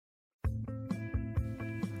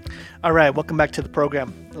All right, welcome back to the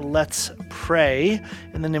program. Let's pray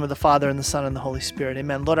in the name of the Father, and the Son, and the Holy Spirit.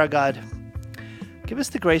 Amen. Lord our God, give us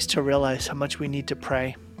the grace to realize how much we need to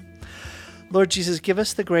pray. Lord Jesus, give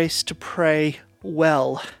us the grace to pray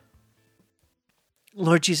well.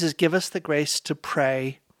 Lord Jesus, give us the grace to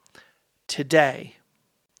pray today.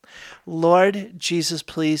 Lord Jesus,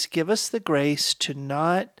 please give us the grace to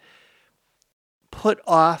not put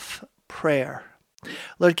off prayer.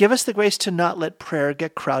 Lord, give us the grace to not let prayer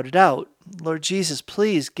get crowded out. Lord Jesus,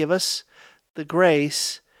 please give us the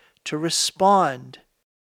grace to respond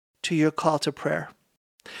to your call to prayer.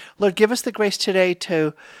 Lord, give us the grace today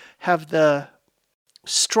to have the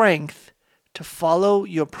strength to follow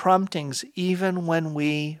your promptings even when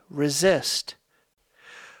we resist.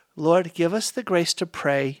 Lord, give us the grace to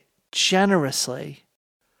pray generously,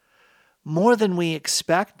 more than we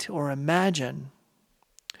expect or imagine.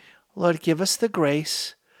 Lord, give us the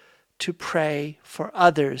grace to pray for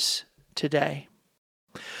others today.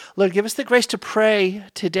 Lord, give us the grace to pray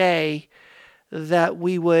today that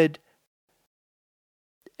we would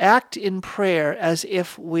act in prayer as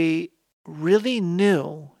if we really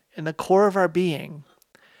knew in the core of our being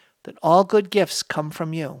that all good gifts come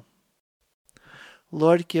from you.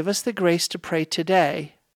 Lord, give us the grace to pray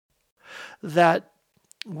today that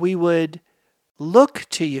we would look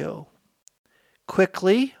to you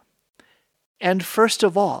quickly and first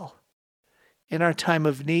of all in our time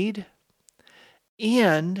of need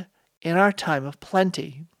and in our time of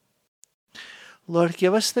plenty. Lord,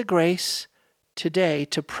 give us the grace today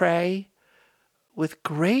to pray with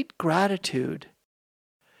great gratitude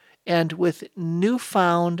and with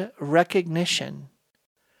newfound recognition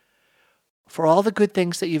for all the good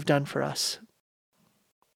things that you've done for us.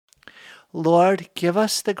 Lord, give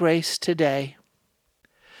us the grace today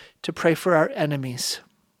to pray for our enemies.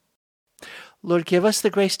 Lord, give us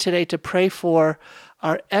the grace today to pray for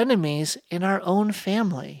our enemies in our own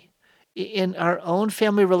family, in our own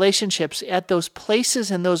family relationships, at those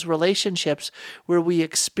places in those relationships where we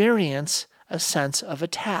experience a sense of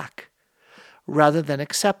attack rather than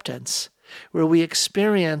acceptance, where we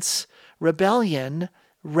experience rebellion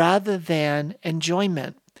rather than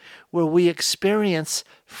enjoyment, where we experience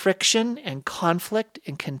friction and conflict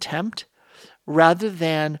and contempt rather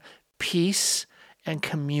than peace and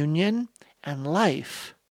communion and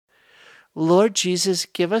life. Lord Jesus,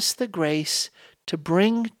 give us the grace to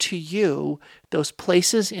bring to you those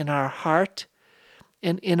places in our heart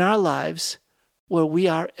and in our lives where we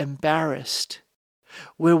are embarrassed,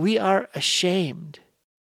 where we are ashamed,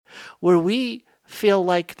 where we feel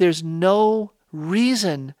like there's no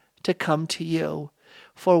reason to come to you,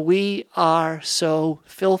 for we are so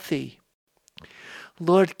filthy.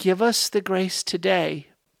 Lord, give us the grace today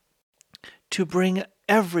to bring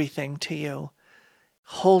everything to you,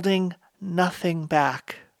 holding nothing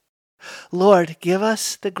back. Lord, give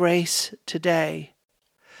us the grace today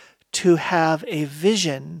to have a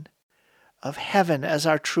vision of heaven as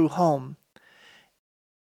our true home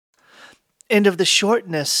and of the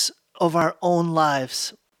shortness of our own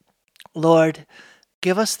lives. Lord,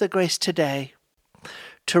 give us the grace today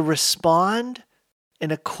to respond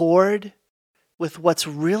in accord with what's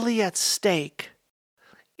really at stake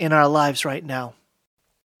in our lives right now.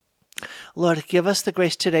 Lord, give us the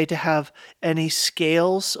grace today to have any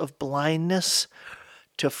scales of blindness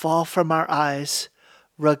to fall from our eyes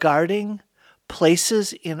regarding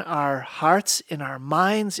places in our hearts, in our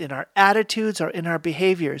minds, in our attitudes, or in our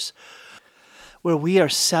behaviors where we are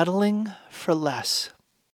settling for less.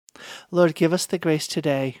 Lord, give us the grace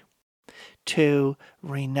today to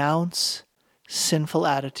renounce sinful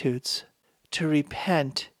attitudes, to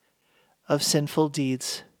repent of sinful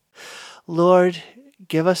deeds. Lord,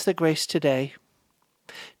 give us the grace today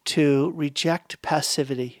to reject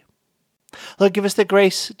passivity. Lord, give us the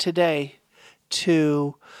grace today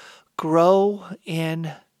to grow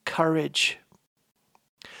in courage.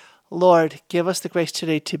 Lord, give us the grace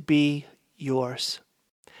today to be yours,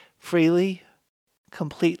 freely,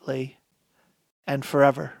 completely, and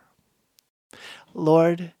forever.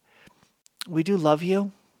 Lord, we do love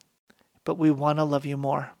you, but we want to love you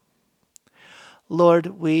more. Lord,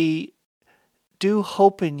 we do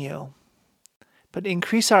hope in you, but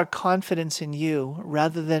increase our confidence in you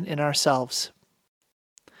rather than in ourselves.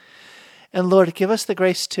 And Lord, give us the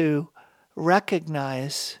grace to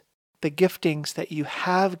recognize the giftings that you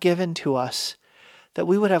have given to us, that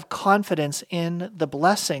we would have confidence in the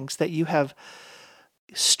blessings that you have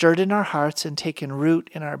stirred in our hearts and taken root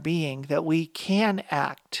in our being, that we can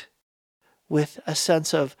act with a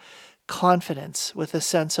sense of confidence, with a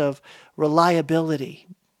sense of reliability.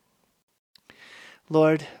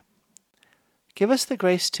 Lord, give us the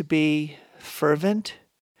grace to be fervent,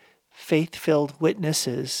 faith-filled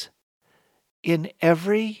witnesses in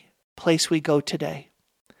every place we go today,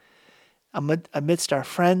 amidst our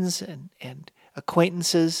friends and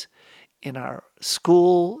acquaintances, in our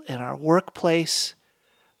school, in our workplace,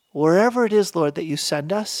 wherever it is, Lord, that you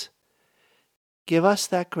send us. Give us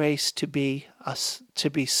that grace to be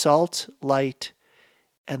salt, light,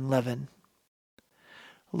 and leaven.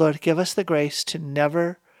 Lord, give us the grace to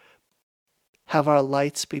never have our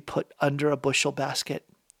lights be put under a bushel basket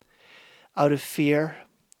out of fear,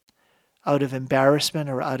 out of embarrassment,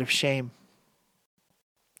 or out of shame.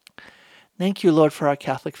 Thank you, Lord, for our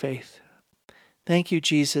Catholic faith. Thank you,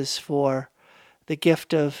 Jesus, for the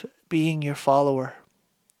gift of being your follower.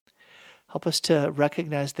 Help us to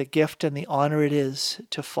recognize the gift and the honor it is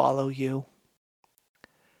to follow you.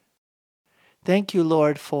 Thank you,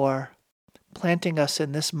 Lord, for planting us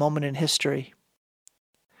in this moment in history.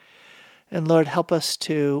 And Lord, help us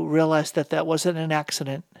to realize that that wasn't an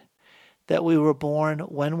accident, that we were born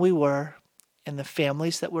when we were, in the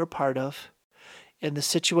families that we're part of, in the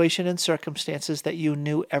situation and circumstances that you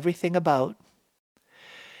knew everything about,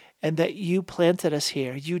 and that you planted us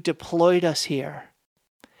here, you deployed us here,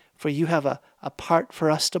 for you have a part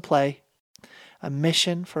for us to play, a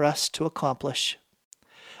mission for us to accomplish,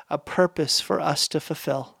 a purpose for us to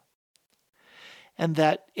fulfill. And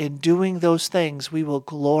that in doing those things, we will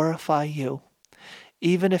glorify you,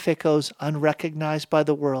 even if it goes unrecognized by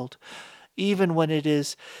the world, even when it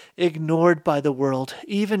is ignored by the world,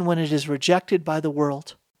 even when it is rejected by the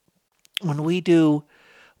world. When we do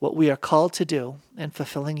what we are called to do in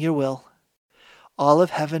fulfilling your will, all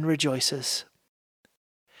of heaven rejoices.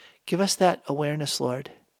 Give us that awareness,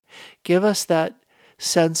 Lord. Give us that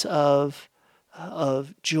sense of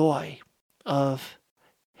joy, of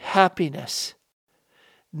happiness,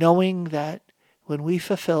 knowing that when we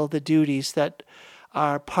fulfill the duties that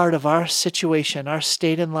are part of our situation, our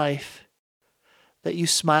state in life, that you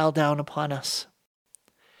smile down upon us,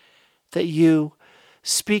 that you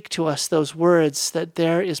speak to us those words that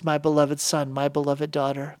there is my beloved son, my beloved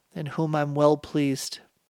daughter, in whom I'm well pleased.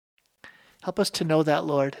 Help us to know that,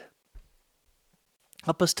 Lord.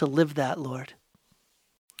 Help us to live that, Lord.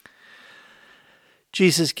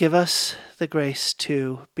 Jesus, give us the grace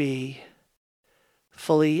to be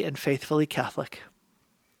fully and faithfully Catholic.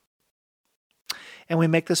 And we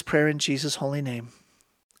make this prayer in Jesus' holy name.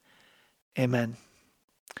 Amen.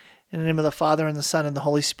 In the name of the Father, and the Son, and the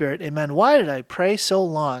Holy Spirit. Amen. Why did I pray so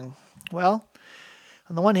long? Well,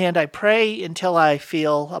 on the one hand, I pray until I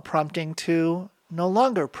feel a prompting to no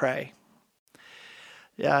longer pray.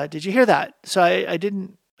 Did you hear that? So I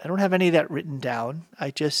don't have any of that written down. I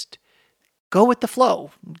just go with the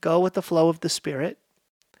flow. Go with the flow of the Spirit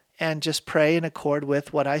and just pray in accord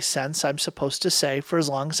with what I sense I'm supposed to say for as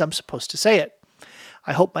long as I'm supposed to say it.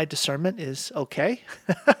 I hope my discernment is okay.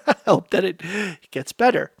 I hope that it gets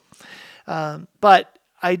better. But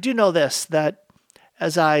I do know this, that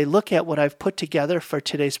as I look at what I've put together for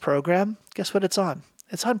today's program, guess what it's on?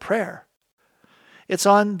 It's on prayer. It's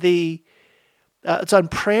on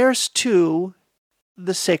prayers to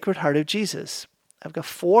the Sacred Heart of Jesus. I've got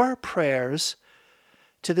 4 prayers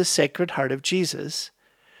to the Sacred Heart of Jesus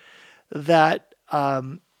that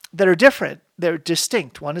are different. They're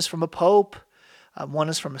distinct. One is from a pope, one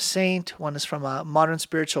is from a saint, one is from a modern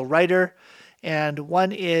spiritual writer, and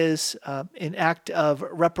one is an act of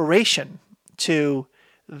reparation to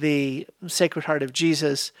the Sacred Heart of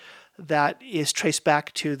Jesus that is traced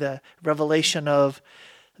back to the revelation of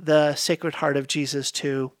the Sacred Heart of Jesus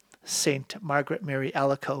to Saint Margaret Mary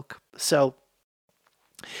Alacoque. So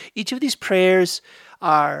each of these prayers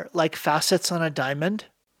are like facets on a diamond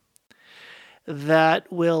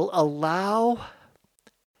that will allow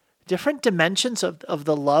different dimensions of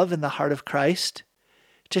the love and the heart of Christ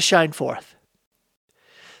to shine forth.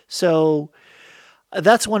 So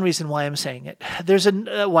that's one reason why I'm saying it. There's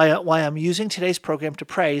why I'm using today's program to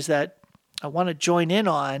pray is that I want to join in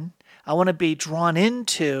on, I want to be drawn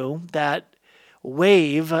into that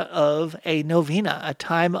wave of a novena, a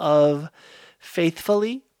time of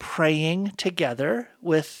faithfully praying together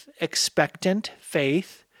with expectant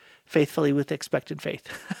faith, faithfully with expectant faith,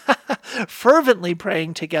 fervently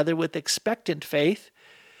praying together with expectant faith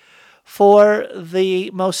for the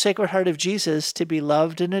most Sacred Heart of Jesus to be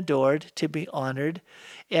loved and adored, to be honored,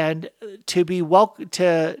 and to be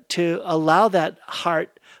to allow that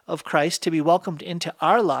heart of Christ to be welcomed into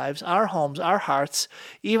our lives, our homes, our hearts,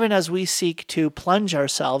 even as we seek to plunge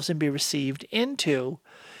ourselves and be received into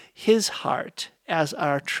his heart as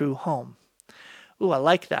our true home. Ooh, I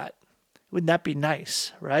like that. Wouldn't that be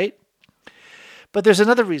nice, right? But there's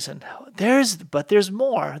another reason. There's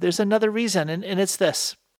more. There's another reason, and it's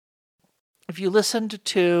this. if you listened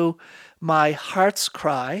to my heart's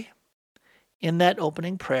cry in that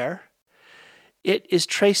opening prayer, it is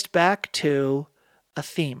traced back to a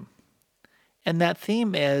theme. And that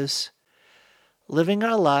theme is living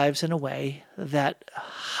our lives in a way that,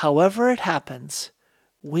 however it happens,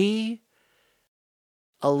 we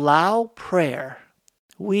allow prayer,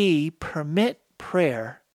 we permit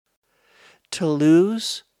prayer to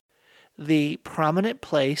lose the prominent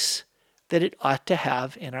place that it ought to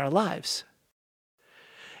have in our lives.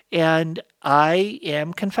 And I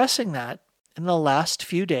am confessing that in the last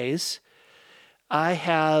few days, I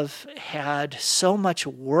have had so much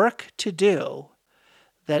work to do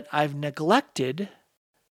that I've neglected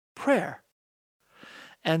prayer.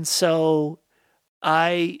 And so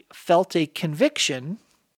I felt a conviction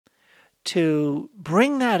to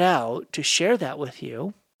bring that out, to share that with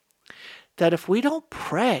you, that if we don't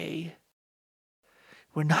pray,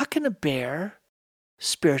 we're not going to bear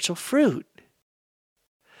spiritual fruit.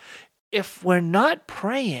 If we're not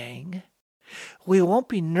praying, we won't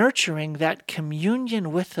be nurturing that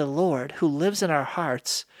communion with the Lord who lives in our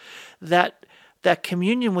hearts. That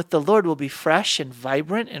communion with the Lord will be fresh and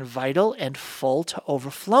vibrant and vital and full to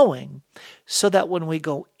overflowing, so that when we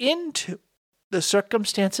go into the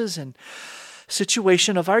circumstances and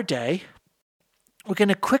situation of our day, we're going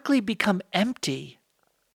to quickly become empty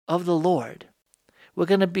of the Lord. We're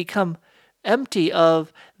going to become empty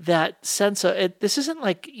of that sense of it. This isn't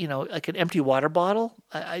like, like an empty water bottle.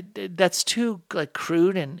 That's too like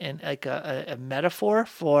crude and like a metaphor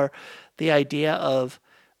for the idea of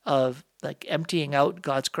like emptying out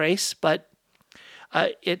God's grace. But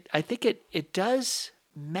I think it does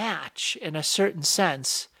match in a certain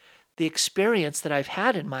sense the experience that I've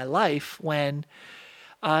had in my life when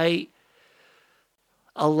I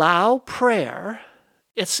allow prayer.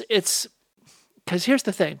 It's because here's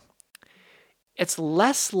the thing. It's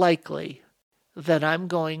less likely that I'm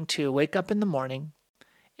going to wake up in the morning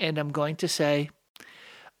and I'm going to say,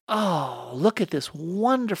 oh, look at this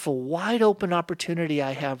wonderful, wide open opportunity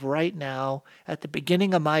I have right now at the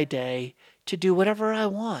beginning of my day to do whatever I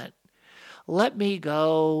want. Let me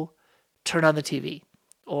go turn on the TV,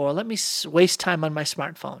 or let me waste time on my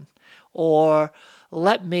smartphone, or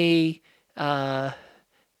let me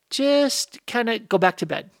just kind of go back to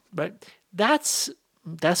bed. But that's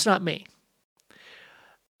not me.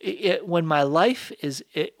 When my life is,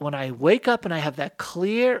 when I wake up and I have that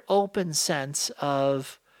clear, open sense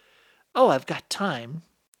of, oh, I've got time.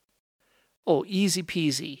 Oh, easy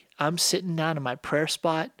peasy. I'm sitting down in my prayer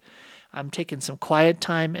spot. I'm taking some quiet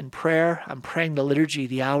time in prayer. I'm praying the Liturgy of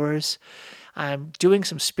the Hours. I'm doing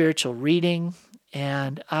some spiritual reading,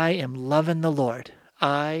 and I am loving the Lord.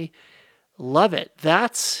 I love it.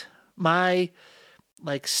 That's my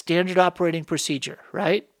standard operating procedure,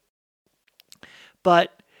 right?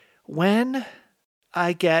 But when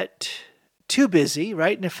I get too busy,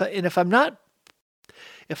 right, and if I'm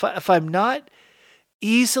not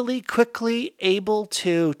easily, quickly able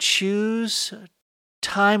to choose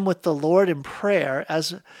time with the Lord in prayer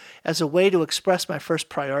as a way to express my first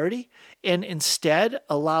priority, and instead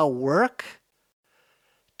allow work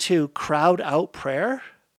to crowd out prayer,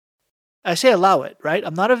 I say allow it, right?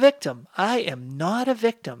 I'm not a victim. I am not a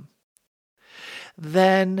victim.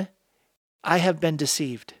 Then I have been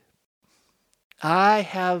deceived. I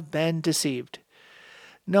have been deceived.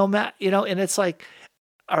 No matter, and it's like,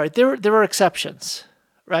 all right, there are exceptions,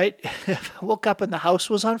 right? If I woke up and the house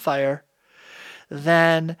was on fire,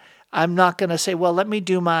 then I'm not going to say, well, let me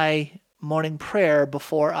do my morning prayer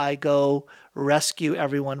before I go rescue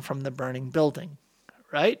everyone from the burning building,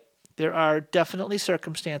 right? There are definitely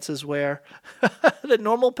circumstances where the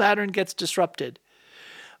normal pattern gets disrupted.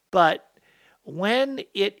 But when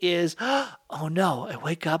it is, oh no, I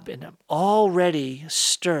wake up and I'm already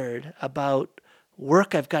stirred about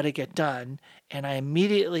work I've got to get done, and I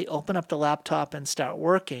immediately open up the laptop and start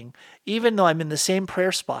working, even though I'm in the same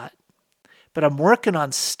prayer spot, but I'm working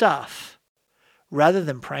on stuff rather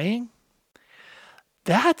than praying,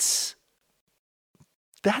 that's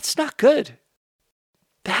not good.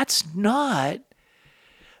 That's not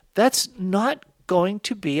going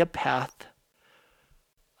to be a path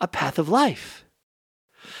of life.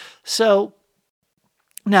 So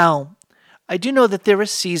now I do know that there are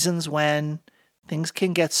seasons when things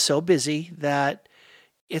can get so busy that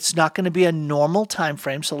it's not going to be a normal time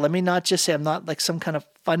frame. So let me not just say I'm not like some kind of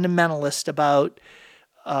fundamentalist about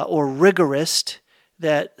or rigorist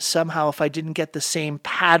that somehow if I didn't get the same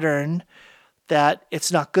pattern that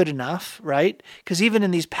it's not good enough, right? Because even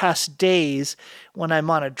in these past days, when I'm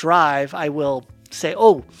on a drive, I will say,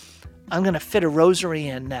 oh, I'm going to fit a rosary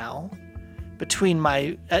in now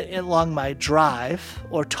along my drive,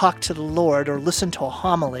 or talk to the Lord, or listen to a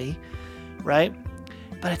homily, right?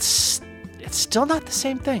 But it's still not the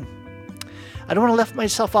same thing. I don't want to let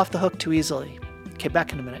myself off the hook too easily. Okay,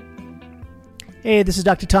 back in a minute. Hey, this is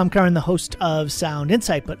Dr. Tom Curran, the host of Sound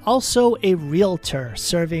Insight, but also a realtor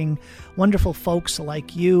serving wonderful folks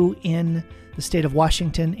like you in the state of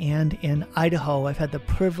Washington and in Idaho. I've had the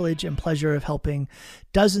privilege and pleasure of helping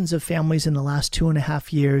dozens of families in the last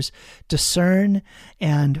 2.5 years discern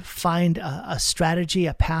and find a strategy,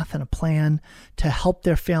 a path, and a plan to help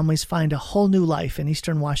their families find a whole new life in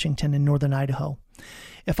eastern Washington and northern Idaho.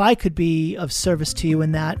 If I could be of service to you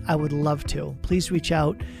in that, I would love to. Please reach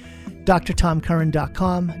out.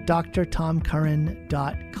 drtomcurran.com,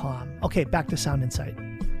 drtomcurran.com. Okay, back to Sound Insight.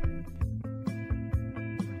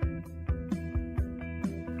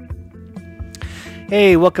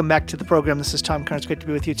 Hey, welcome back to the program. This is Tom Curran. It's great to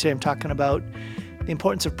be with you today. I'm talking about the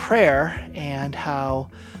importance of prayer and how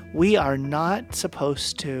we are not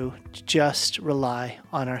supposed to just rely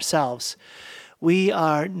on ourselves. We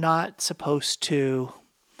are not supposed to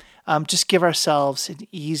just give ourselves an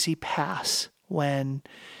easy pass when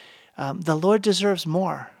the Lord deserves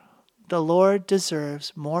more. The Lord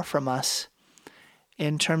deserves more from us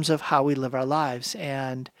in terms of how we live our lives.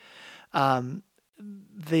 And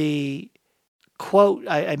the quote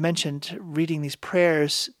I mentioned, reading these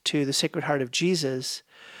prayers to the Sacred Heart of Jesus,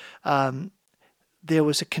 there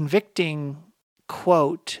was a convicting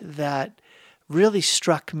quote that really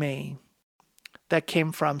struck me that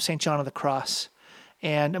came from St. John of the Cross.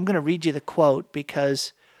 And I'm going to read you the quote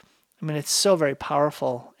because it's so very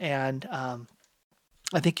powerful, and I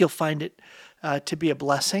think you'll find it to be a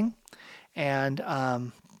blessing. And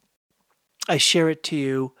I share it to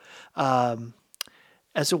you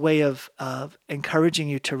as a way of encouraging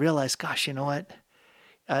you to realize, gosh, you know what?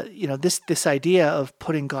 This idea of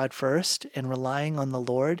putting God first and relying on the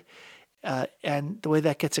Lord, and the way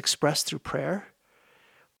that gets expressed through prayer,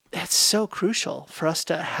 it's so crucial for us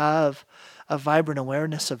to have a vibrant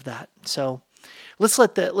awareness of that. So let's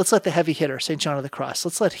let the heavy hitter, St. John of the Cross,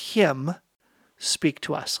 let's let him speak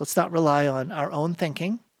to us. Let's not rely on our own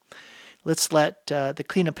thinking. Let's let the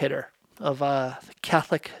cleanup hitter of the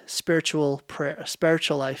Catholic spiritual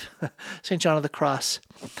life, St. John of the Cross,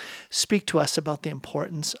 speak to us about the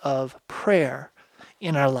importance of prayer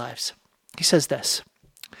in our lives. He says this: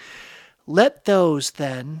 "Let those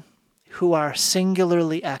then who are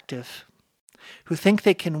singularly active, who think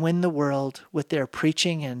they can win the world with their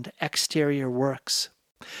preaching and exterior works,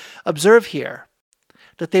 observe here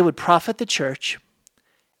that they would profit the church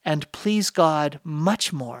and please God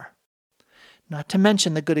much more, not to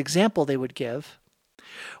mention the good example they would give,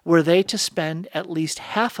 were they to spend at least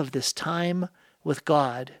half of this time with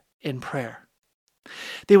God in prayer.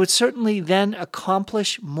 They would certainly then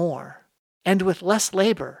accomplish more, and with less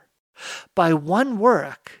labor, by one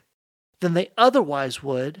work than they otherwise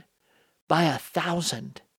would by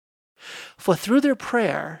 1,000. For through their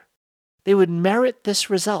prayer, they would merit this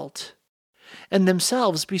result and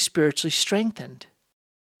themselves be spiritually strengthened.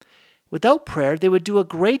 Without prayer, they would do a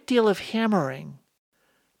great deal of hammering,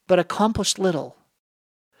 but accomplish little,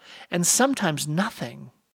 and sometimes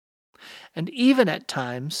nothing, and even at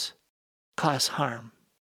times cause harm."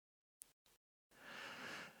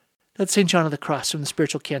 That's St. John of the Cross from the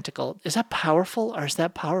Spiritual Canticle. Is that powerful, or is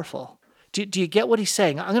that powerful? Do you get what he's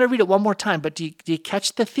saying? I'm going to read it one more time, but do you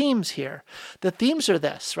catch the themes here? The themes are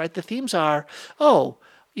this, right? The themes are,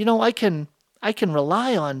 I can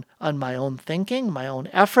rely on my own thinking, my own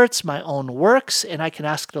efforts, my own works, and I can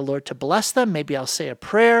ask the Lord to bless them. Maybe I'll say a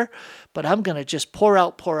prayer, but I'm going to just pour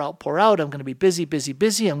out. I'm going to be busy.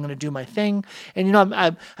 I'm going to do my thing. And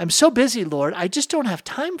I'm so busy, Lord, I just don't have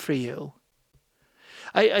time for you.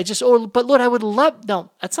 But Lord, I would love,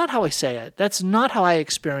 no, that's not how I say it. That's not how I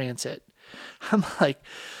experience it. I'm like,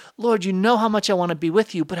 Lord, you know how much I want to be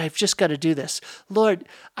with you, but I've just got to do this. Lord,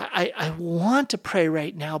 I want to pray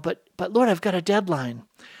right now, but Lord, I've got a deadline.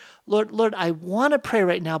 Lord, I want to pray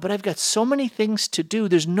right now, but I've got so many things to do.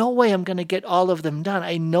 There's no way I'm going to get all of them done.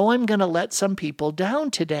 I know I'm going to let some people down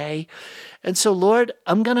today. And so, Lord,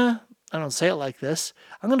 I don't say it like this,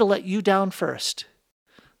 I'm going to let you down first.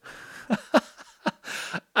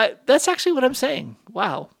 That's actually what I'm saying.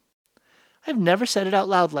 Wow. I've never said it out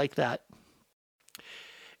loud like that.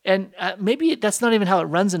 And maybe that's not even how it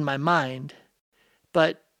runs in my mind,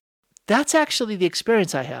 but that's actually the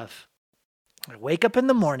experience I have. I wake up in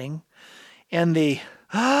the morning and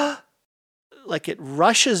like it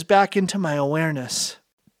rushes back into my awareness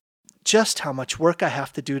just how much work I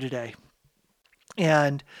have to do today.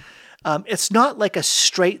 And it's not like a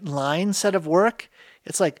straight line set of work.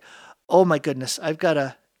 It's like, oh my goodness, I've got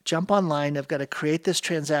to jump online. I've got to create this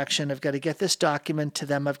transaction. I've got to get this document to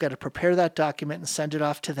them. I've got to prepare that document and send it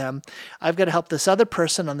off to them. I've got to help this other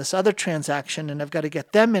person on this other transaction, and I've got to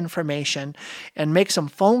get them information and make some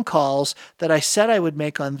phone calls that I said I would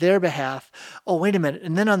make on their behalf. Oh, wait a minute.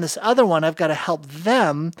 And then on this other one, I've got to help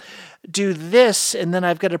them do this, and then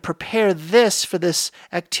I've got to prepare this for this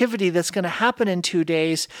activity that's going to happen in 2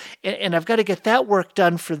 days, and I've got to get that work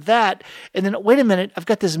done for that. And then, wait a minute, I've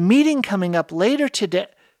got this meeting coming up later today.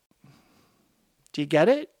 Do you get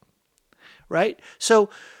it? Right? So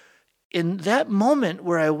in that moment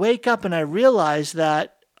where I wake up and I realize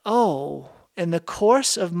that, oh, in the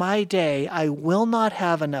course of my day, I will not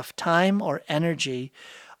have enough time or energy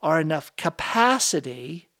or enough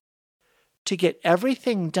capacity to get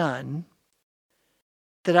everything done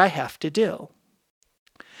that I have to do.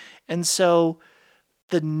 And so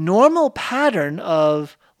the normal pattern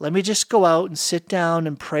of, let me just go out and sit down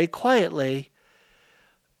and pray quietly,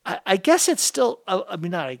 I guess it's still,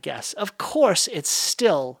 not I guess, of course it's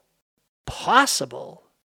still possible.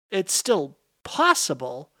 It's still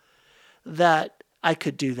possible that I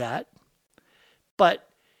could do that. But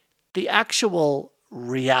the actual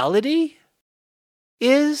reality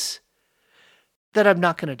is that I'm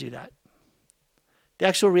not going to do that. The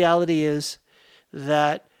actual reality is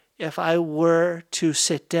that if I were to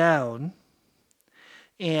sit down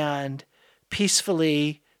and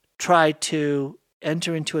peacefully try to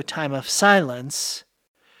enter into a time of silence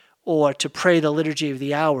or to pray the Liturgy of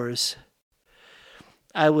the Hours,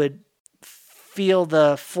 I would feel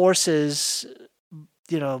the forces,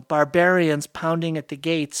 barbarians pounding at the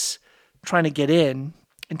gates, trying to get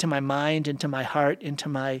into my mind, into my heart, into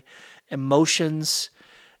my emotions,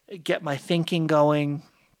 get my thinking going.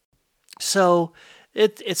 So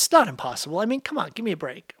it's not impossible. I mean, come on, give me a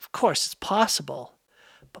break. Of course it's possible.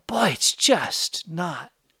 But boy, it's just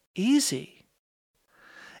not easy.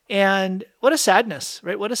 And what a sadness,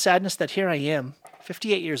 right? What a sadness that here I am,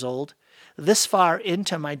 58 years old, this far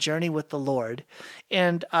into my journey with the Lord,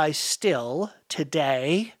 and I still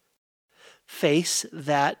today face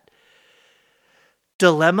that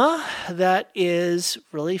dilemma that is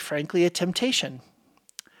really, frankly, a temptation.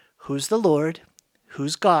 Who's the Lord?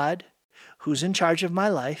 Who's God? Who's in charge of my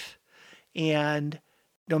life? And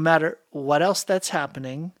no matter what else that's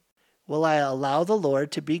happening, will I allow the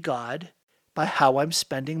Lord to be God by how I'm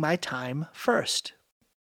spending my time first?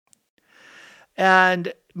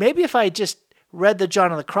 And maybe if I just read the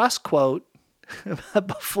John on the Cross quote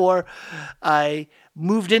before I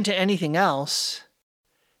moved into anything else,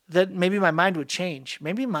 that maybe my mind would change.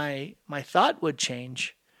 Maybe my thought would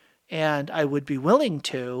change, and I would be willing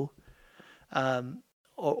to,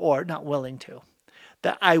 or not willing to,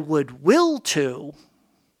 that I would will to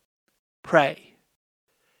pray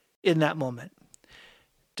in that moment.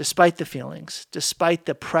 Despite the feelings, despite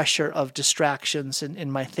the pressure of distractions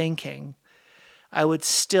in my thinking, I would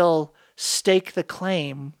still stake the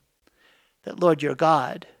claim that, Lord, you're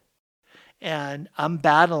God, and I'm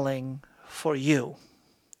battling for you.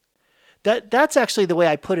 That's actually the way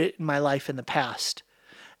I put it in my life in the past.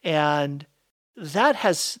 And that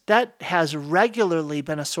has regularly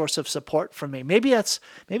been a source of support for me. Maybe that's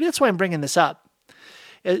why I'm bringing this up,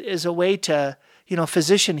 is a way to,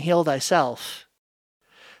 physician, heal thyself.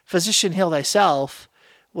 Physician, heal thyself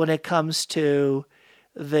when it comes to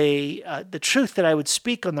the truth that I would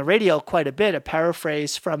speak on the radio quite a bit, a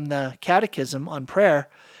paraphrase from the Catechism on prayer,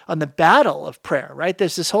 on the battle of prayer, right?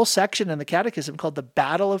 There's this whole section in the Catechism called the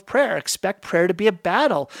battle of prayer. Expect prayer to be a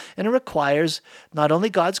battle, and it requires not only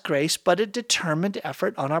God's grace, but a determined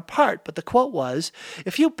effort on our part. But the quote was,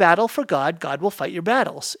 if you battle for God, God will fight your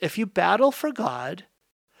battles. If you battle for God,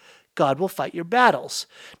 God will fight your battles.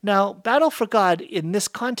 Now, battle for God in this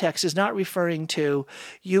context is not referring to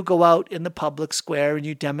you go out in the public square and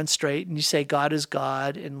you demonstrate and you say God is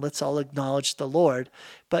God and let's all acknowledge the Lord.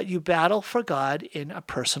 But you battle for God in a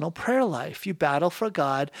personal prayer life. You battle for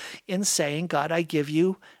God in saying, God, I give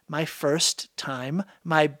you my first time,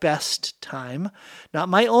 my best time, not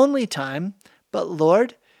my only time, but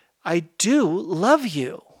Lord, I do love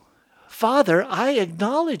you. Father, I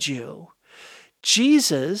acknowledge you.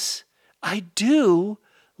 Jesus, I do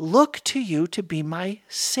look to you to be my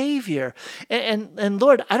Savior. And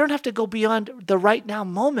Lord, I don't have to go beyond the right now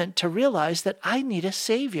moment to realize that I need a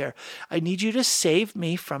Savior. I need you to save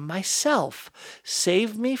me from myself.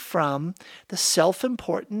 Save me from the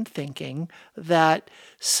self-important thinking that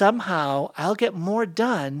somehow I'll get more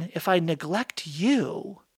done if I neglect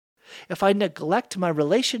you, if I neglect my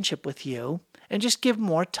relationship with you and just give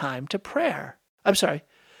more time to prayer. I'm sorry.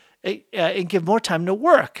 And give more time to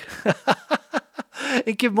work.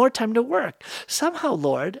 and give more time to work. Somehow,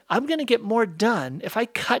 Lord, I'm going to get more done if I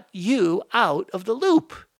cut you out of the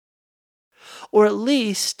loop. Or at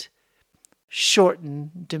least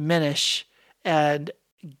shorten, diminish, and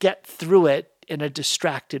get through it in a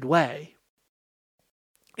distracted way.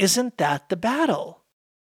 Isn't that the battle?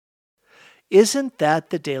 Isn't that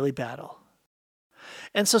the daily battle?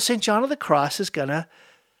 And so St. John of the Cross is going to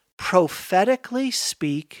prophetically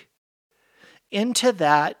speak into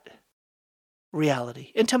that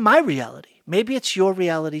reality, into my reality. Maybe it's your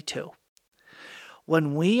reality too.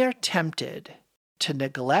 When we are tempted to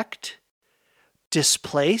neglect,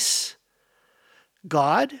 displace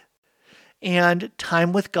God and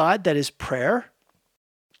time with God, that is prayer,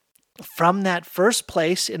 from that first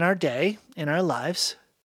place in our day, in our lives,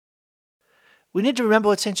 we need to remember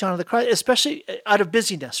what St. John of the Cross, especially out of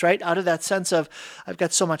busyness, right? Out of that sense of, I've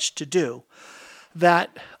got so much to do,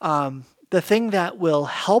 that the thing that will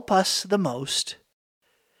help us the most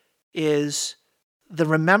is the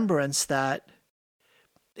remembrance that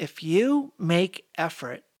if you make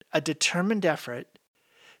effort, a determined effort,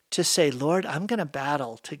 to say, Lord, I'm going to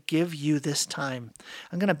battle to give you this time.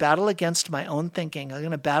 I'm going to battle against my own thinking. I'm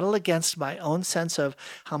going to battle against my own sense of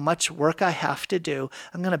how much work I have to do.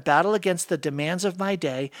 I'm going to battle against the demands of my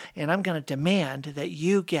day, and I'm going to demand that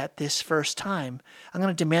you get this first time. I'm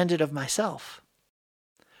going to demand it of myself,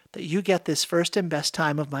 that you get this first and best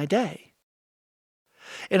time of my day.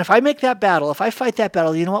 And if I make that battle, if I fight that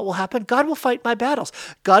battle, you know what will happen? God will fight my battles.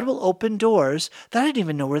 God will open doors that I didn't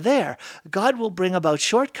even know were there. God will bring about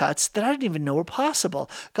shortcuts that I didn't even know were possible.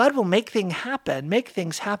 God will make things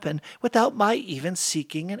happen without my even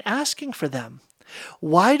seeking and asking for them.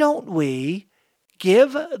 Why don't we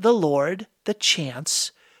give the Lord the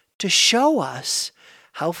chance to show us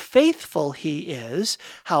how faithful he is,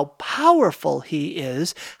 how powerful he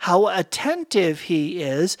is, how attentive he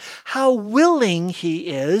is, how willing he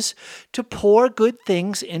is to pour good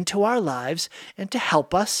things into our lives and to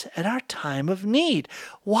help us at our time of need?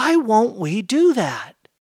 Why won't we do that?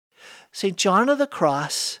 St. John of the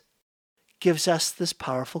Cross gives us this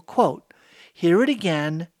powerful quote. Hear it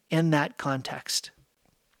again in that context.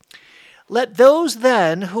 Let those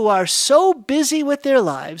then who are so busy with their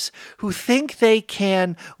lives, who think they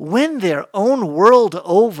can win their own world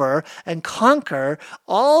over and conquer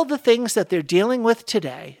all the things that they're dealing with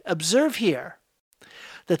today, observe here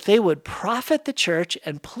that they would profit the church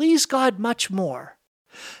and please God much more,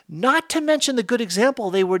 not to mention the good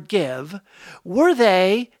example they would give, were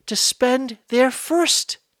they to spend their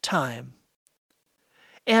first time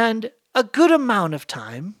and a good amount of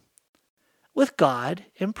time with God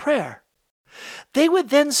in prayer. They would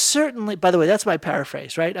then certainly, by the way, that's my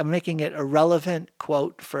paraphrase, right? I'm making it a relevant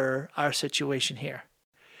quote for our situation here.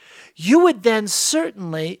 You would then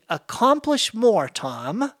certainly accomplish more,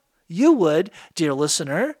 Tom. You would, dear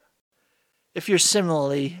listener, if you're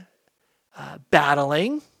similarly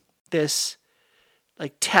battling this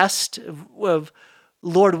test of,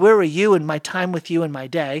 Lord, where are you in my time with you in my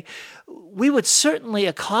day? We would certainly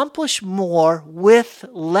accomplish more with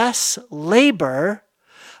less labor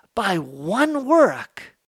by one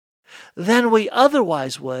work than we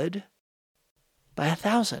otherwise would by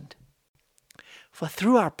 1,000. For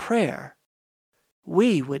through our prayer,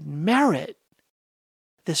 we would merit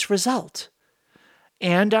this result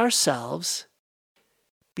and ourselves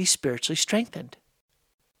be spiritually strengthened.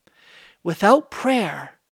 Without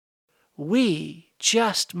prayer, we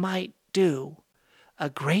just might do a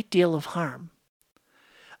great deal of harm,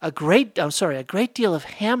 a great deal of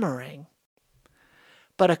hammering,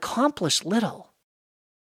 but accomplish little,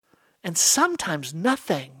 and sometimes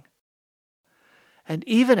nothing, and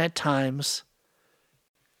even at times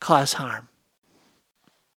cause harm.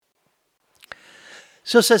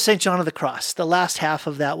 So says St. John of the Cross. The last half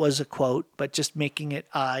of that was a quote, but just making it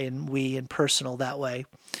I and we and personal that way.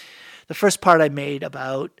 The first part I made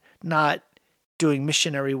about not doing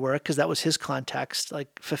missionary work, because that was his context,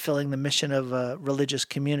 like fulfilling the mission of a religious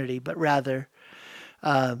community, but rather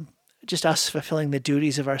just us fulfilling the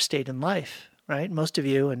duties of our state in life, right? Most of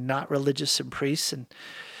you are not religious and priests,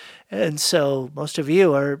 and so most of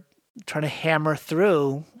you are trying to hammer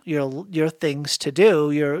through your things to do,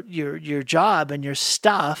 your job and your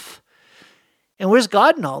stuff. And where's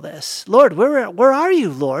God in all this? Lord, where are you,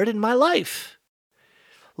 Lord, in my life?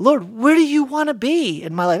 Lord, where do you want to be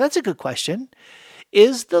in my life? That's a good question.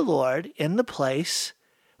 Is the Lord in the place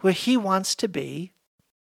where he wants to be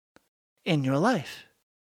in your life?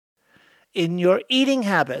 In your eating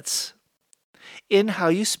habits, in how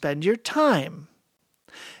you spend your time,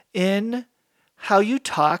 in how you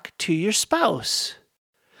talk to your spouse,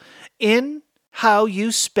 in how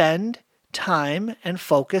you spend time and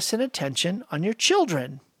focus and attention on your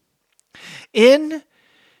children, in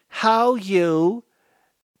how you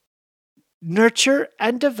nurture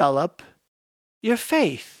and develop your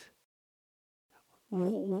faith.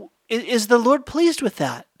 Is the Lord pleased with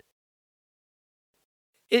that?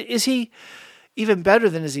 Is he, even better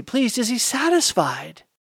than is he pleased, is he satisfied?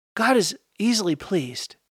 God is easily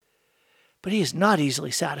pleased, but he is not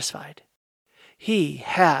easily satisfied. He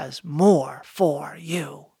has more for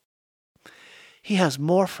you. He has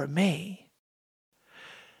more for me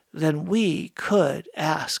than we could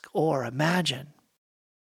ask or imagine.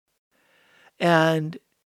 And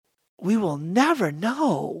we will never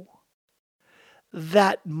know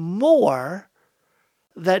that more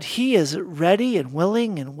that he is ready and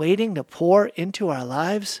willing and waiting to pour into our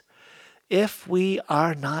lives if we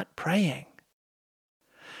are not praying.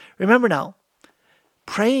 Remember now,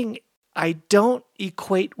 praying I don't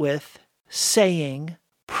equate with saying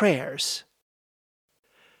prayers.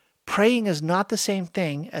 Praying is not the same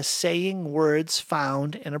thing as saying words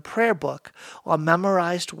found in a prayer book or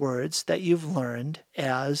memorized words that you've learned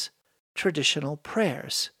as traditional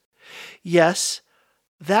prayers. Yes,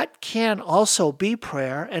 that can also be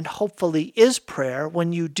prayer and hopefully is prayer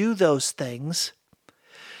when you do those things.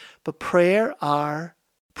 But prayer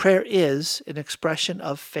is an expression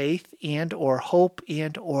of faith and or hope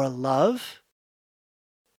and or love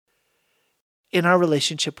in our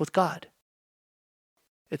relationship with God.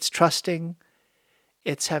 It's trusting,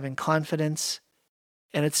 it's having confidence,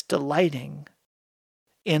 and it's delighting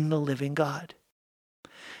in the living God.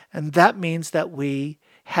 And that means that we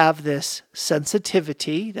have this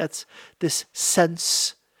sensitivity, that's this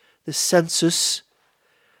sense, this sensus,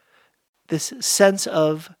 this sense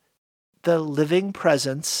of the living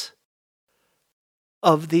presence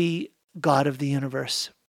of the God of the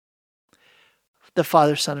universe, the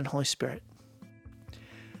Father, Son, and Holy Spirit.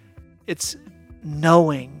 It's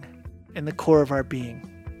knowing in the core of our being.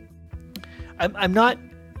 I'm not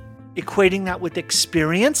equating that with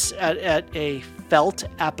experience at a felt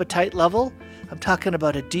appetite level. I'm talking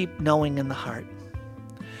about a deep knowing in the heart.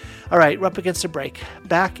 All right, we're up against a break.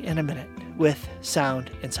 Back in a minute with Sound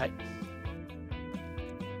Insight.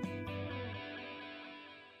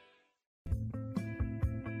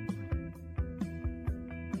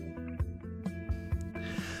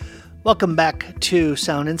 Welcome back to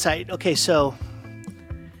Sound Insight. Okay, so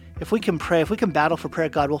if we can pray, if we can battle for prayer,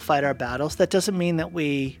 God will fight our battles. That doesn't mean that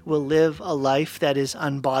we will live a life that is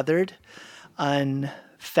unbothered,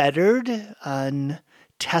 unfettered,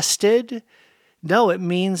 untested. No, it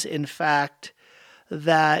means, in fact,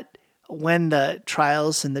 that when the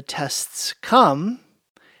trials and the tests come,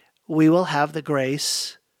 we will have the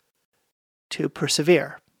grace to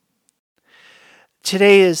persevere.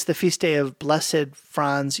 Today is the feast day of Blessed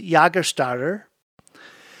Franz Jägerstätter.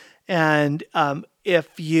 And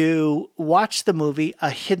if you watch the movie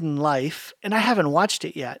A Hidden Life, and I haven't watched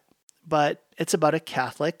it yet, but it's about a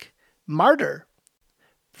Catholic martyr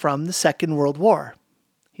from the Second World War.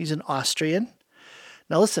 He's an Austrian.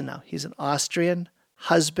 Now listen now, he's an Austrian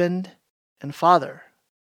husband and father.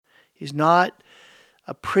 He's not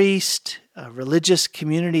a priest, a religious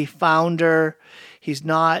community founder. He's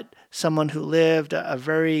not someone who lived a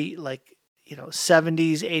very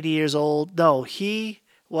 70s, 80 years old. No, he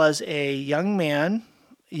was a young man,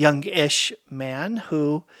 youngish man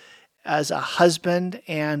who, as a husband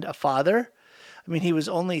and a father, he was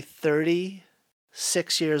only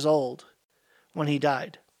 36 years old when he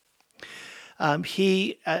died.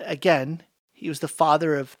 He was the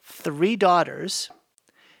father of 3 daughters.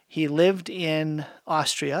 He lived in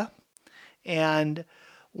Austria, and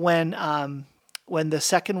when the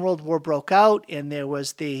Second World War broke out and there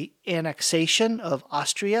was the annexation of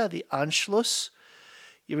Austria, the Anschluss,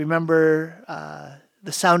 you remember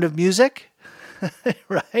The Sound of Music,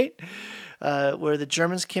 right? Where the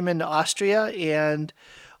Germans came into Austria, and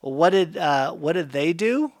what did they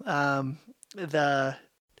do? What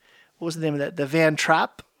was the name of that?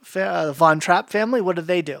 The Von Trapp family. What did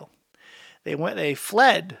they do? They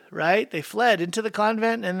fled, right? They fled into the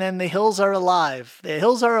convent, and then the hills are alive. The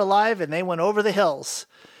hills are alive, and they went over the hills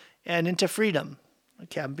and into freedom.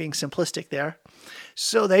 Okay, I'm being simplistic there.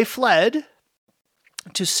 So they fled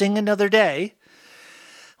to sing another day.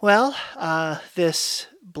 Well, this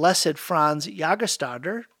Blessed Franz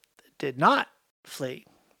Jägerstätter did not flee.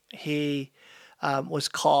 He was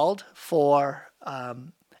called for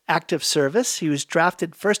active service. He was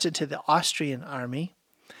drafted first into the Austrian army.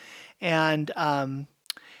 And then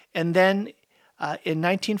in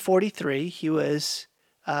 1943, he was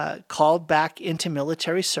called back into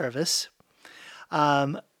military service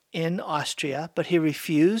in Austria, but he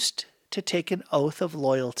refused to take an oath of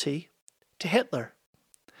loyalty to Hitler.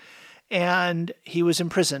 And he was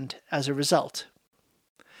imprisoned as a result.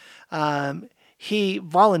 He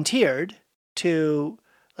volunteered to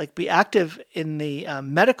be active in the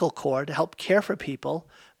medical corps to help care for people,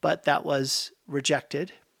 but that was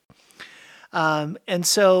rejected. And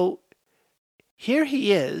so here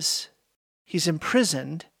he is. He's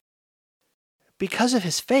imprisoned because of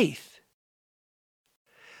his faith.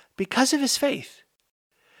 Because of his faith.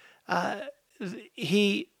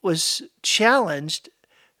 He was challenged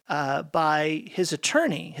by his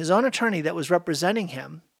attorney, his own attorney that was representing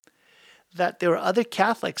him, that there were other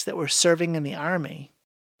Catholics that were serving in the army.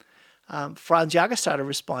 Franz Jagerstatter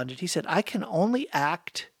responded. He said, I can only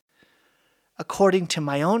act according to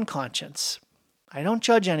my own conscience. I don't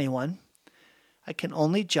judge anyone. I can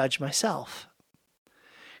only judge myself.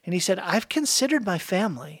 And he said, I've considered my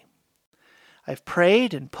family. I've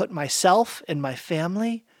prayed and put myself and my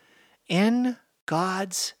family in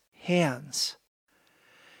God's hands.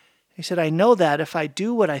 He said, I know that if I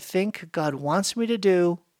do what I think God wants me to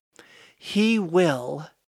do, He will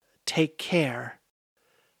take care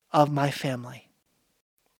of my family.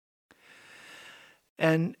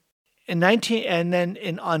 And on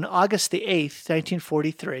August the 8th,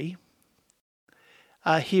 1943,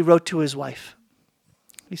 he wrote to his wife.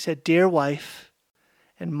 He said, Dear wife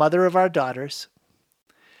and mother of our daughters,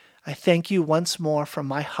 I thank you once more from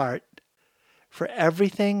my heart for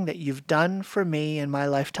everything that you've done for me in my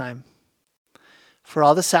lifetime, for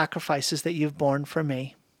all the sacrifices that you've borne for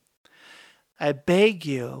me. I beg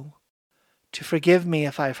you to forgive me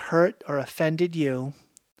if I've hurt or offended you,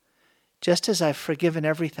 just as I've forgiven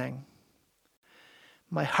everything.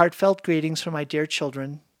 My heartfelt greetings for my dear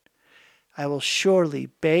children. I will surely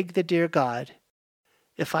beg the dear God,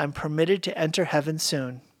 if I'm permitted to enter heaven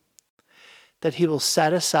soon, that He will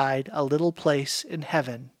set aside a little place in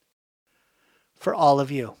heaven for all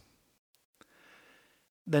of you.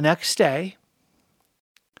 The next day,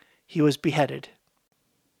 he was beheaded.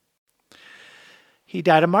 He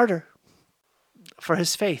died a martyr for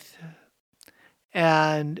his faith.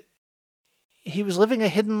 And he was living a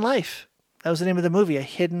hidden life. That was the name of the movie, A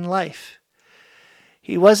Hidden Life.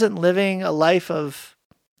 He wasn't living a life of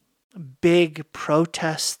big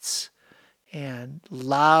protests and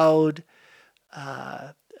loud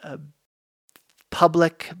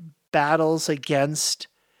public battles against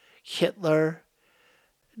Hitler.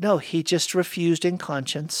 No, he just refused in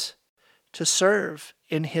conscience to serve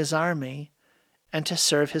in his army and to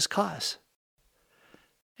serve his cause.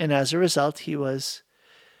 And as a result, he was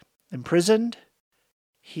imprisoned.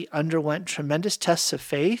 He underwent tremendous tests of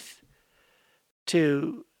faith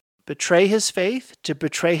to betray his faith, to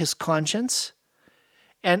betray his conscience,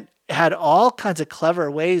 and had all kinds of clever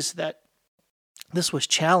ways that this was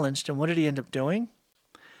challenged. And what did he end up doing?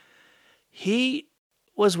 He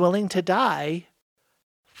was willing to die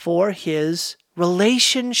for his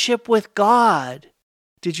relationship with God.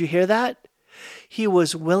 Did you hear that? He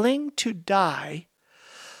was willing to die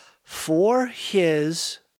for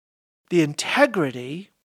the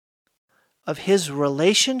integrity of his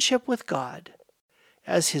relationship with God,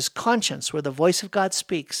 as his conscience, where the voice of God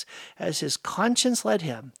speaks, as his conscience led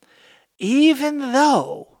him, even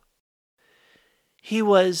though he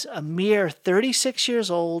was a mere 36 years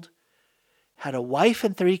old, had a wife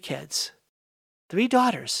and 3 kids, 3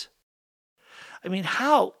 daughters. I mean,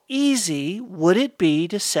 how easy would it be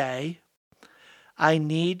to say, I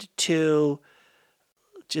need to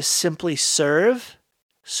just simply serve?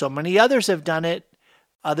 So many others have done it.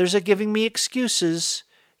 Others are giving me excuses,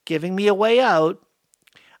 giving me a way out.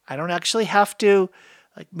 I don't actually have to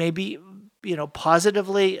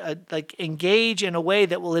positively engage in a way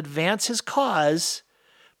that will advance his cause,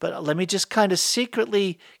 but let me just kind of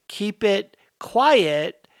secretly keep it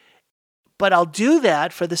quiet. But I'll do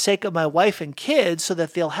that for the sake of my wife and kids so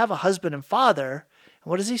that they'll have a husband and father. And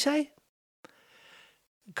what does he say?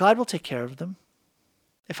 God will take care of them.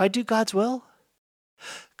 If I do God's will,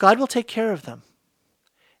 God will take care of them.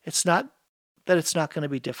 It's not that it's not going to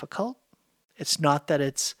be difficult. It's not that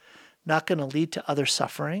it's not going to lead to other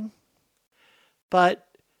suffering. But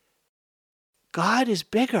God is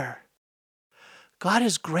bigger. God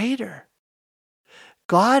is greater.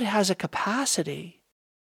 God has a capacity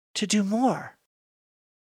to do more.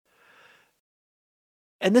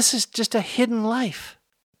 And this is just a hidden life.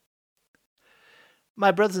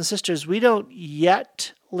 My brothers and sisters, we don't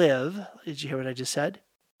yet live, did you hear what I just said?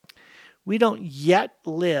 We don't yet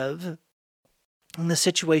live in the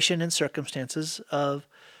situation and circumstances of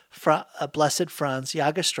Blessed Franz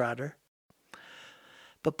Jagerstatter.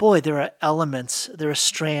 But boy, there are elements, there are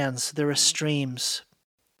strands, there are streams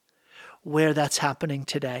where that's happening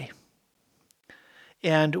today.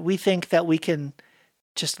 And we think that we can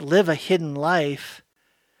just live a hidden life.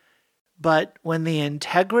 But when the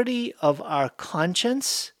integrity of our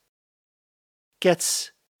conscience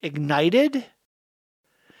gets ignited,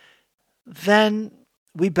 then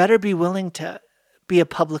we better be willing to be a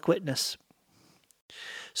public witness.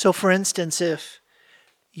 So, for instance, if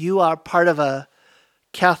you are part of a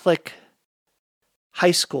Catholic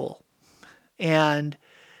high school and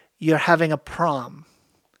you're having a prom,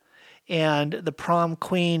 and the prom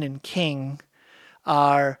queen and king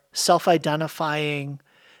are self-identifying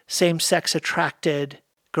same-sex attracted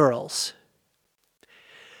girls,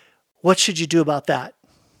 what should you do about that?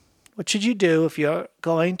 What should you do if you're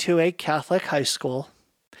going to a Catholic high school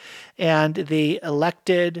and the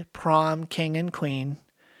elected prom king and queen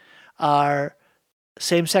are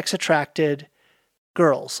same-sex attracted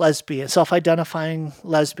girls, lesbians, self-identifying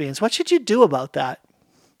lesbians? What should you do about that?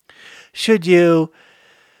 Should you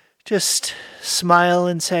just smile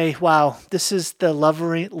and say, wow, this is the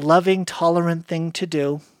loving, tolerant thing to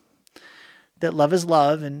do, that love is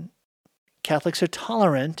love, and Catholics are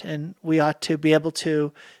tolerant, and we ought to be able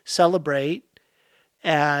to celebrate,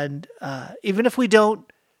 and even if we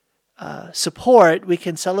don't support, we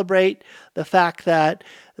can celebrate the fact that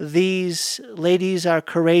these ladies are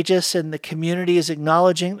courageous and the community is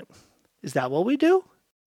acknowledging. Is that what we do?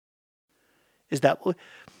 Is that what?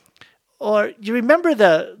 Or you remember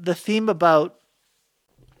the theme about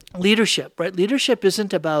leadership, right? Leadership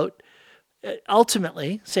isn't about,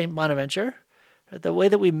 ultimately, St. Bonaventure, the way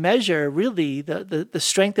that we measure really the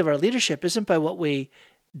strength of our leadership isn't by what we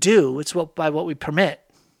do, it's by what we permit.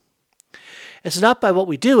 It's not by what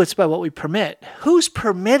we do, it's by what we permit. Who's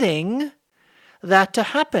permitting that to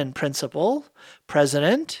happen? Principal,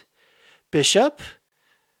 president, bishop,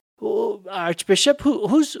 archbishop,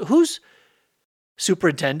 who's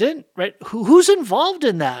superintendent, right? Who's involved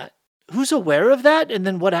in that? Who's aware of that? And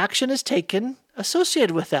then what action is taken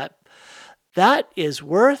associated with that? That is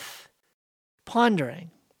worth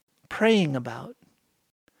pondering, praying about.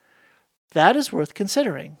 That is worth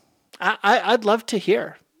considering. I'd love to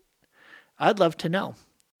hear. I'd love to know.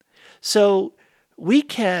 So we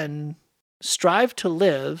can strive to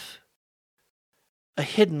live a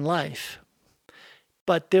hidden life,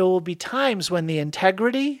 but there will be times when the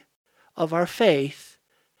integrity of our faith,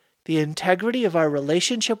 the integrity of our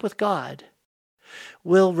relationship with God,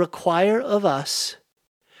 will require of us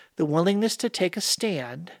the willingness to take a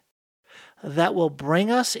stand that will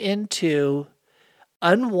bring us into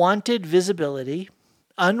unwanted visibility,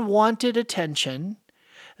 unwanted attention,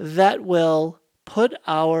 that will put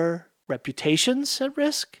our reputations at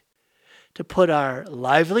risk, to put our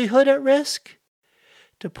livelihood at risk,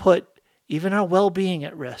 to put even our well-being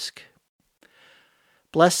at risk.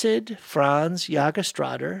 Blessed Franz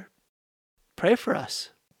Jagerstrader, pray for us.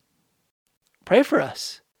 Pray for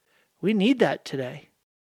us. We need that today.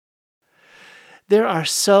 There are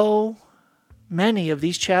so many of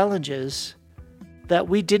these challenges that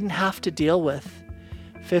we didn't have to deal with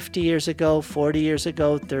 50 years ago, 40 years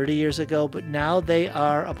ago, 30 years ago, but now they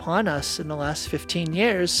are upon us in the last 15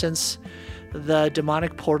 years since the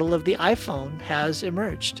demonic portal of the iPhone has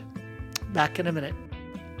emerged. Back in a minute.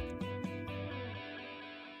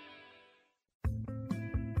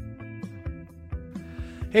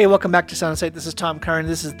 Hey, welcome back to Sound Insight. This is Tom Curran.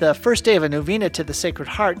 This is the first day of a novena to the Sacred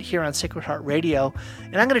Heart here on Sacred Heart Radio.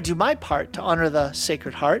 And I'm going to do my part to honor the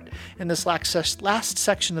Sacred Heart. In this last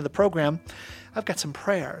section of the program, I've got some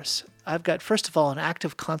prayers. I've got, first of all, an act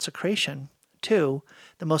of consecration to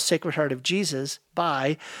the most Sacred Heart of Jesus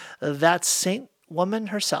by that saint woman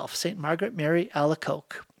herself, St. Margaret Mary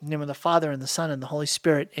Alacoque. In the name of the Father, and the Son, and the Holy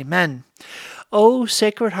Spirit. Amen. O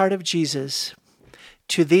Sacred Heart of Jesus,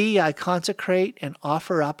 to thee I consecrate and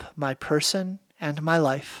offer up my person and my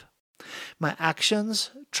life, my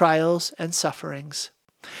actions, trials, and sufferings,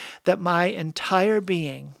 that my entire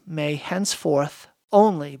being may henceforth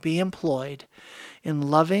only be employed in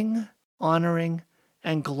loving, honoring,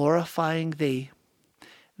 and glorifying thee.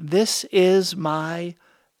 This is my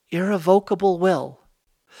irrevocable will,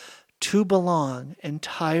 to belong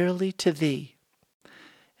entirely to thee,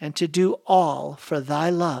 and to do all for thy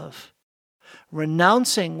love,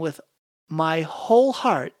 renouncing with my whole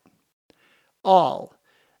heart all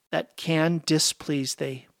that can displease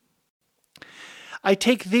thee. I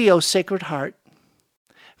take thee, O Sacred Heart,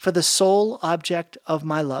 for the sole object of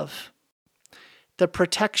my love, the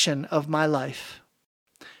protection of my life,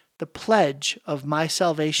 the pledge of my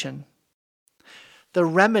salvation, the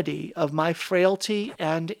remedy of my frailty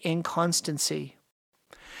and inconstancy,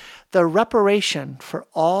 the reparation for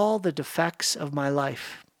all the defects of my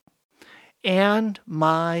life, and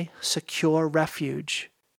my secure refuge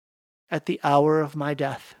at the hour of my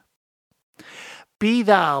death. Be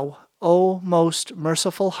thou, O most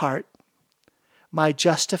merciful heart, my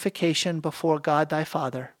justification before God thy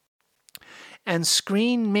Father, and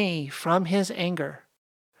screen me from his anger,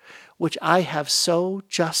 which I have so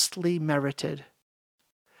justly merited.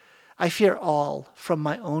 I fear all from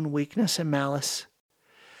my own weakness and malice,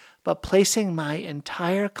 but placing my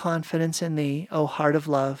entire confidence in thee, O heart of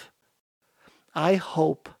love, I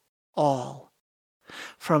hope all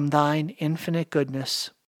from thine infinite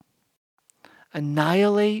goodness.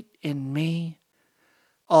 Annihilate in me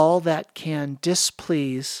all that can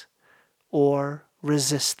displease or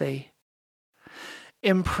resist thee.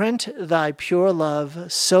 Imprint thy pure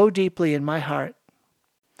love so deeply in my heart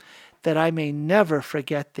that I may never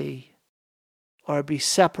forget thee or be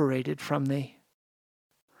separated from thee.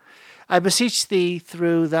 I beseech thee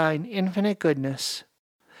through thine infinite goodness,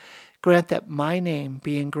 grant that my name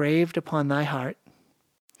be engraved upon thy heart,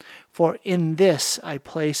 for in this I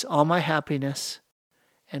place all my happiness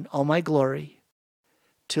and all my glory,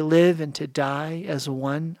 to live and to die as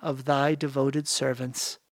one of thy devoted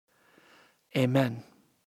servants. Amen.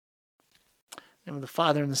 In the name of the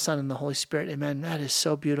Father, and the Son, and the Holy Spirit. Amen. That is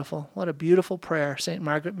so beautiful. What a beautiful prayer, St.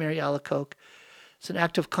 Margaret Mary Alacoque. It's an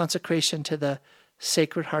act of consecration to the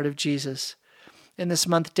Sacred Heart of Jesus. In this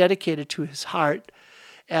month dedicated to his heart,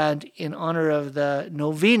 and in honor of the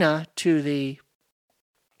novena to the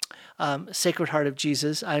Sacred Heart of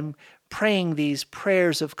Jesus, I'm praying these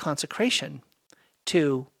prayers of consecration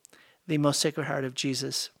to the Most Sacred Heart of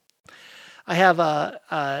Jesus. I have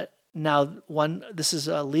now one, this is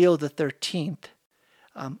Leo the 13th,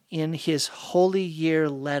 in his Holy Year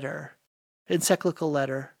letter, encyclical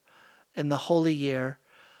letter, in the Holy Year,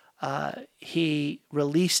 he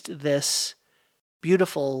released this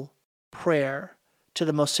beautiful prayer to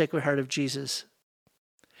the Most Sacred Heart of Jesus.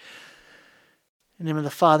 In the name of the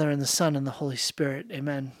Father, and the Son, and the Holy Spirit.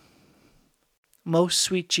 Amen. Most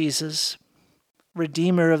sweet Jesus,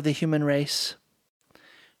 Redeemer of the human race,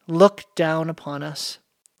 look down upon us,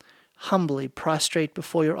 humbly prostrate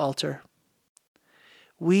before your altar.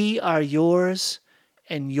 We are yours,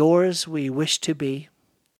 and yours we wish to be.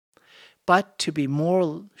 But to be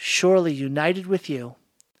more surely united with you,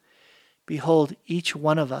 behold, each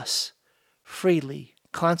one of us freely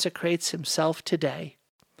consecrates himself today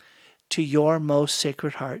to your most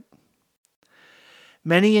sacred heart.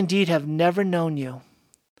 Many indeed have never known you.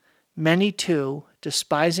 Many too,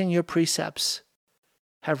 despising your precepts,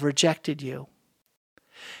 have rejected you.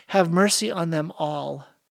 Have mercy on them all,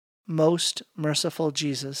 most merciful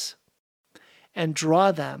Jesus, and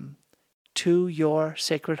draw them to your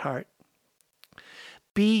sacred heart.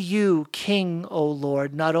 Be you King, O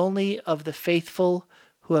Lord, not only of the faithful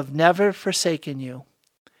who have never forsaken you,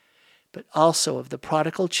 but also of the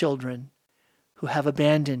prodigal children who have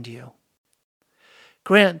abandoned you.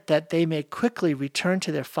 Grant that they may quickly return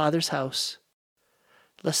to their Father's house,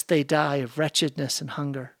 lest they die of wretchedness and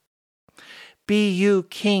hunger. Be you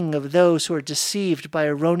King of those who are deceived by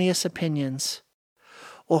erroneous opinions,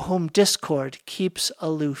 or whom discord keeps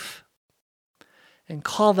aloof, and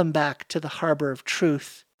call them back to the harbor of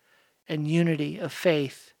truth and unity of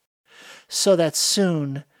faith, so that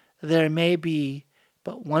soon there may be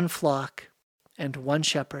but one flock and one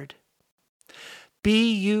shepherd.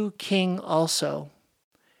 Be you King also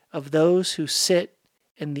of those who sit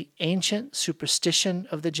in the ancient superstition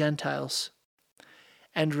of the Gentiles,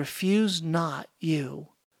 and refuse not you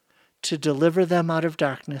to deliver them out of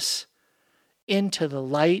darkness into the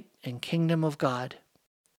light and kingdom of God.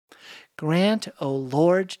 Grant, O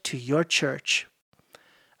Lord, to your church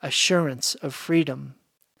assurance of freedom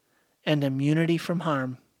and immunity from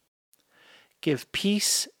harm. Give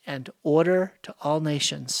peace and order to all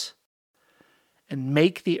nations, and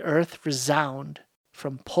make the earth resound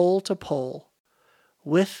from pole to pole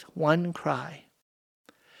with one cry.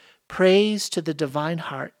 Praise to the divine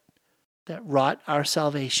heart that wrought our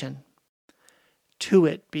salvation. To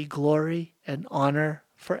it be glory and honor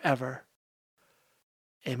forever.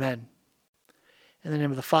 Amen. In the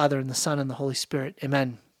name of the Father, and the Son, and the Holy Spirit.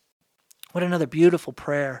 Amen. What another beautiful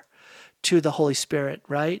prayer to the Holy Spirit,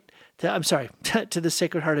 right? To the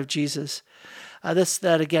Sacred Heart of Jesus.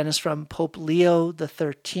 That again is from Pope Leo the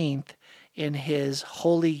 13th in his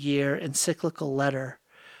Holy Year encyclical letter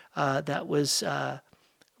that was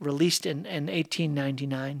released in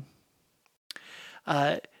 1899.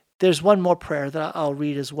 There's one more prayer that I'll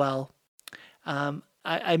read as well.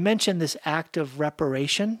 I mentioned this act of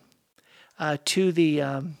reparation to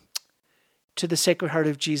the Sacred Heart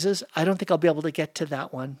of Jesus. I don't think I'll be able to get to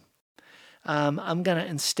that one. I'm going to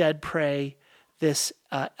instead pray this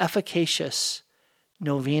efficacious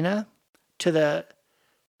novena to the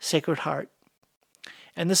Sacred Heart.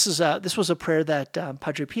 And this was a prayer that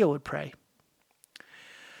Padre Pio would pray.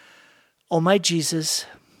 O my Jesus,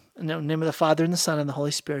 in the name of the Father, and the Son, and the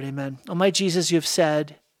Holy Spirit, amen. O my Jesus, you have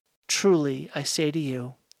said, truly I say to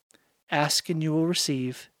you, ask and you will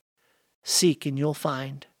receive, seek and you'll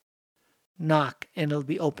find, knock and it'll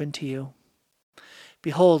be open to you.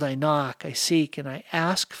 Behold, I knock, I seek, and I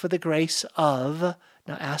ask for the grace of,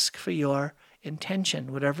 now ask for your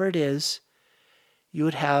intention, whatever it is you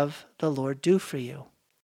would have the Lord do for you.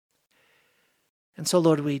 And so,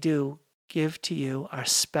 Lord, we do give to you our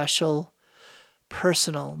special,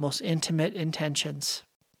 personal, most intimate intentions.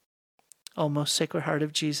 O most Sacred Heart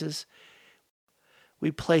of Jesus,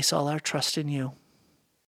 we place all our trust in you.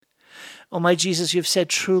 O my Jesus, you've said,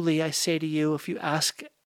 truly I say to you, if you ask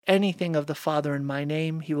anything of the Father in my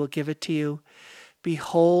name, he will give it to you.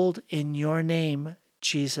 Behold, in your name,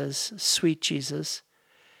 Jesus, sweet Jesus,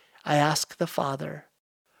 I ask the Father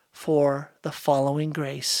for the following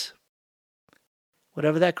grace.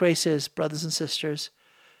 Whatever that grace is, brothers and sisters,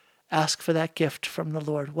 ask for that gift from the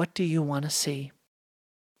Lord. What do you want to see?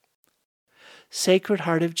 Sacred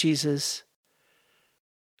Heart of Jesus,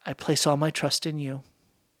 I place all my trust in you.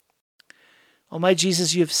 O my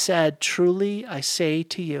Jesus, you have said, truly I say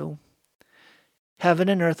to you, heaven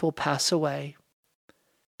and earth will pass away,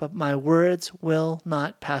 but my words will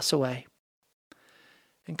not pass away.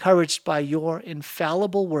 Encouraged by your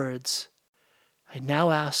infallible words, I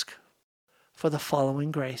now ask for the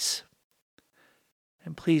following grace.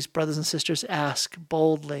 And please, brothers and sisters, ask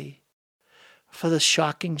boldly for the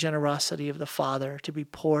shocking generosity of the Father to be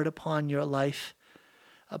poured upon your life,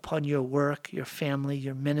 upon your work, your family,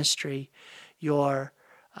 your ministry, your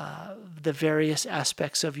the various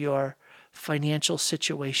aspects of your financial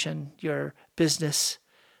situation, your business,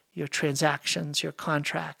 your transactions, your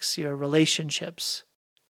contracts, your relationships.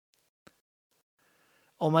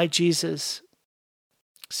 O my Jesus,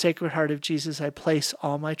 Sacred Heart of Jesus, I place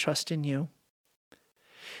all my trust in you.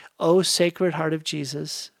 O Sacred Heart of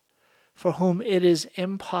Jesus, for whom it is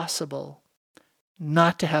impossible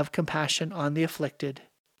not to have compassion on the afflicted,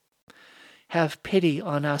 have pity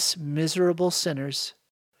on us miserable sinners,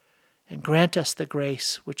 and grant us the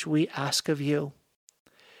grace which we ask of you,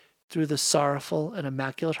 through the sorrowful and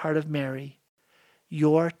immaculate heart of Mary,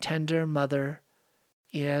 your tender mother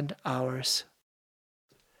and ours.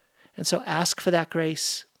 And so ask for that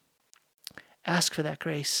grace. Ask for that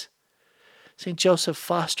grace. St. Joseph,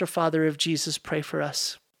 foster father of Jesus, pray for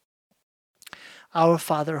us. Our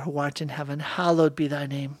Father who art in heaven, hallowed be thy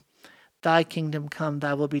name. Thy kingdom come,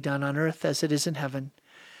 thy will be done on earth as it is in heaven.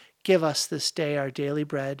 Give us this day our daily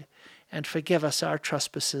bread, and forgive us our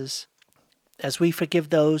trespasses, as we forgive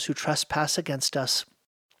those who trespass against us.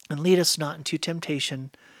 And lead us not into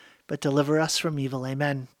temptation, but deliver us from evil.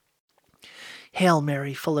 Amen. Hail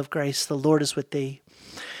Mary, full of grace, the Lord is with thee.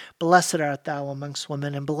 Blessed art thou amongst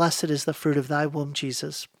women, and blessed is the fruit of thy womb,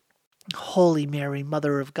 Jesus. Holy Mary,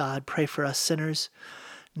 Mother of God, pray for us sinners,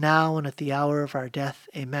 now and at the hour of our death.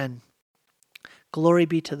 Amen. Glory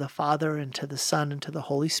be to the Father, and to the Son, and to the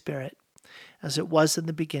Holy Spirit, as it was in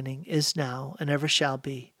the beginning, is now, and ever shall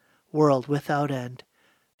be, world without end.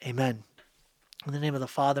 Amen. In the name of the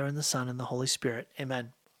Father, and the Son, and the Holy Spirit.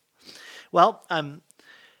 Amen. Well,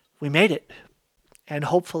 we made it, and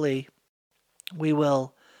hopefully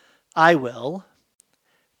I will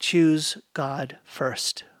choose God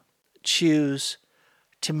first. Choose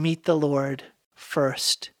to meet the Lord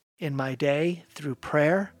first in my day through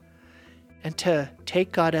prayer, and to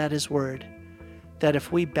take God at his word, that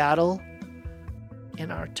if we battle in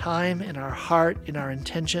our time, in our heart, in our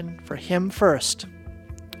intention for him first,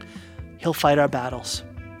 he'll fight our battles.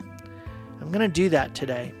 I'm going to do that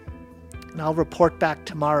today, and I'll report back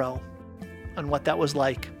tomorrow on what that was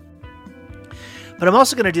like. But I'm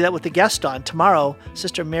also going to do that with the guest on. Tomorrow,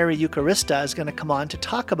 Sister Mary Eucharista is going to come on to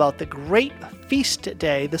talk about the great feast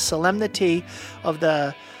day, the solemnity of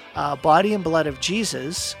the body and blood of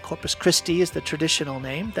Jesus. Corpus Christi is the traditional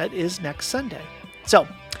name. That is next Sunday. So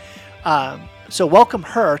welcome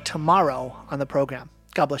her tomorrow on the program.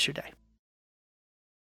 God bless your day.